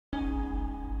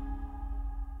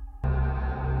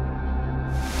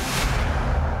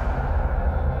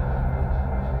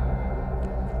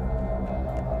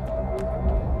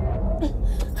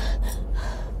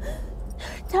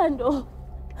Thando,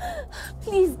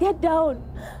 please get down.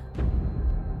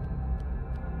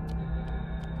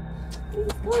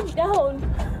 Please calm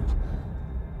down.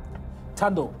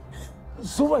 Thando,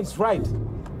 Zuba is right.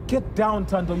 Get down,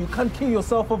 Thando. You can't kill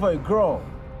yourself over a girl.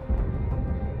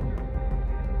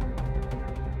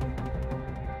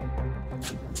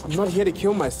 I'm not here to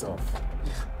kill myself.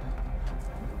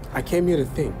 I came here to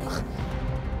think.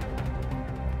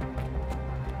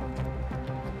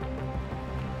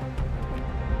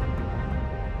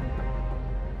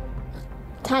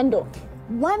 Thando,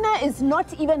 Wana is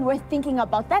not even worth thinking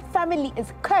about. That family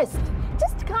is cursed.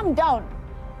 Just calm down.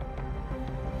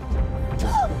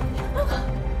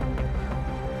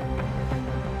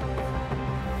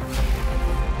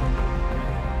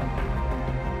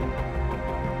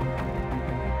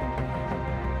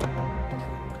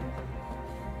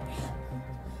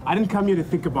 I didn't come here to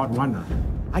think about Wana.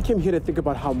 I came here to think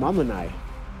about how Mom and I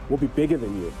will be bigger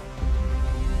than you.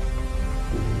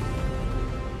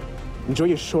 Enjoy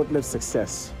your short-lived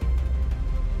success.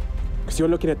 Because you're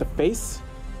looking at the face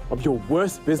of your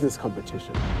worst business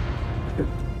competition.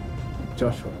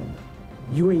 Joshua,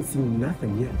 you ain't seen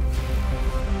nothing yet.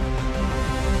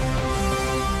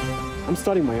 I'm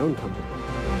starting my own company.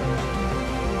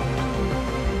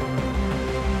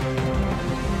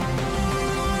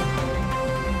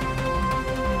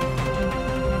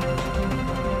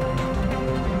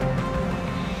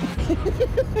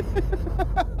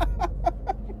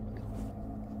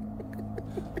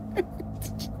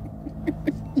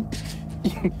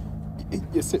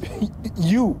 Yes,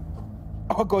 you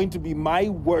are going to be my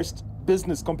worst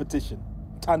business competition,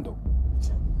 Thando.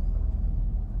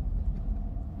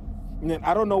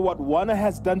 I don't know what Wana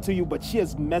has done to you, but she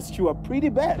has messed you up pretty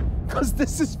bad. Because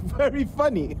this is very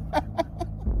funny.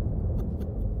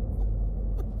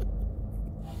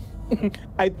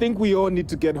 I think we all need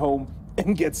to get home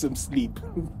and get some sleep.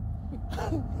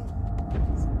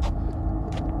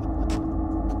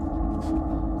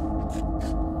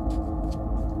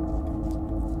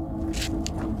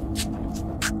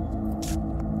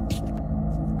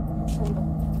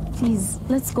 Please,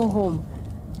 let's go home.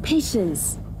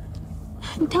 Patience.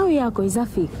 Ntao yako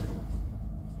izafika.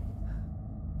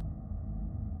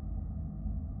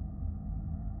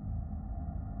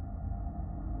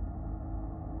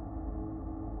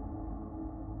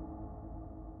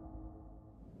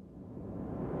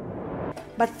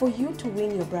 But for you to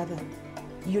win your brother,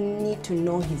 you need to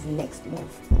know his next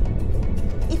move.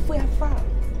 If we are far,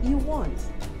 you won't.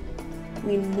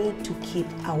 We need to keep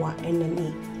our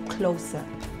enemy closer.